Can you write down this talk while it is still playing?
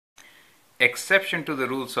Exception to the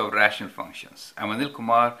rules of rational functions. I'm Anil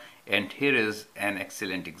Kumar, and here is an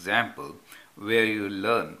excellent example where you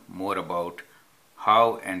learn more about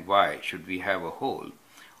how and why should we have a whole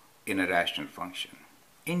in a rational function.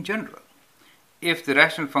 In general, if the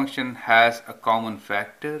rational function has a common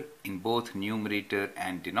factor in both numerator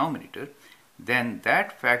and denominator, then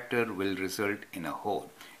that factor will result in a whole.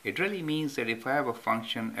 It really means that if I have a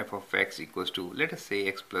function f of x equals to, let us say,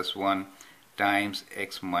 x plus 1 times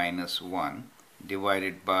x minus 1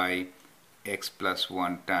 divided by x plus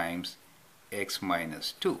 1 times x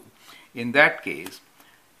minus 2. In that case,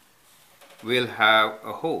 we'll have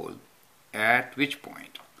a whole at which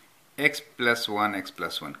point x plus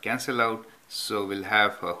 1 cancel out, so we'll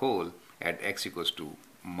have a whole at x equals to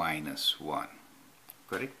minus 1,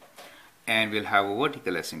 correct? And we'll have a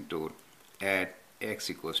vertical asymptote at x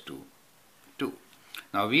equals to 2.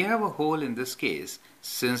 Now we have a whole in this case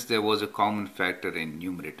since there was a common factor in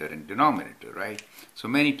numerator and denominator, right? So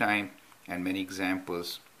many times and many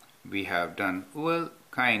examples we have done will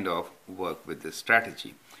kind of work with this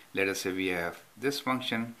strategy. Let us say we have this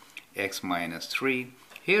function x minus 3.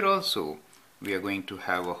 Here also we are going to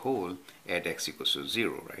have a whole at x equals to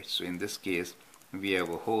 0, right? So in this case we have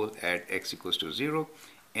a whole at x equals to 0,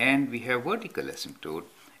 and we have vertical asymptote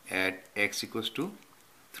at x equals to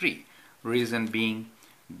 3. Reason being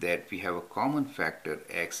that we have a common factor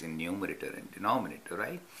x in numerator and denominator,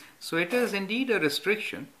 right? So it is indeed a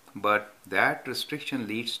restriction, but that restriction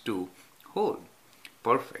leads to whole.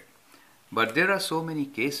 Perfect. But there are so many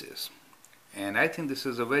cases, and I think this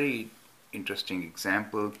is a very interesting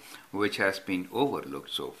example which has been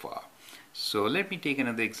overlooked so far. So let me take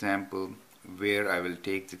another example where I will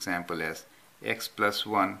take the example as x plus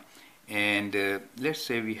 1, and let's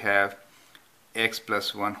say we have x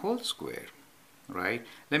plus 1 whole square, right?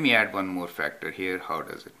 Let me add one more factor here. How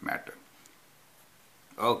does it matter?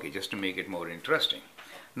 Okay, just to make it more interesting.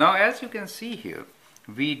 Now as you can see here,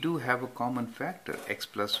 we do have a common factor x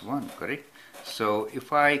plus 1, correct? So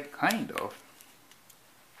if I kind of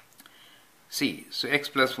see, so x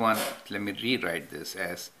plus 1, let me rewrite this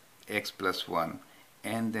as x plus 1,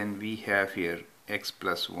 and then we have here x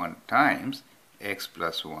plus 1 times x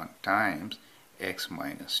plus 1 times x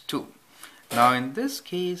minus 2. Now in this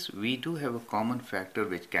case we do have a common factor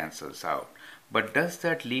which cancels out, but does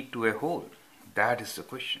that lead to a whole? That is the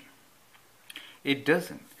question. It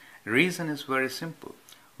doesn't. Reason is very simple.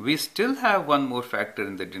 We still have one more factor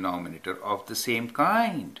in the denominator of the same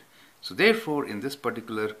kind. So therefore in this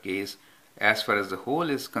particular case, as far as the whole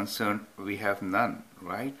is concerned, we have none,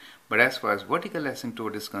 right? But as far as vertical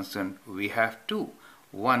asymptote is concerned, we have two.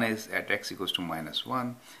 One is at x equals to minus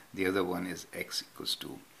 1, the other one is x equals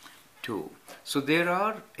to 2. So there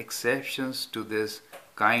are exceptions to this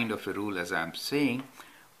kind of a rule, as I'm saying.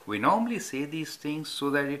 We normally say these things so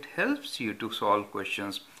that it helps you to solve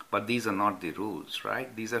questions, but these are not the rules,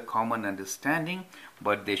 right? These are common understanding,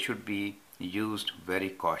 but they should be used very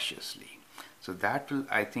cautiously. So that will,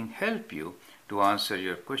 I think, help you to answer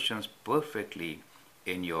your questions perfectly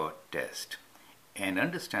in your test and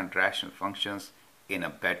understand rational functions in a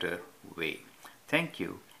better way. Thank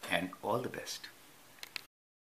you and all the best.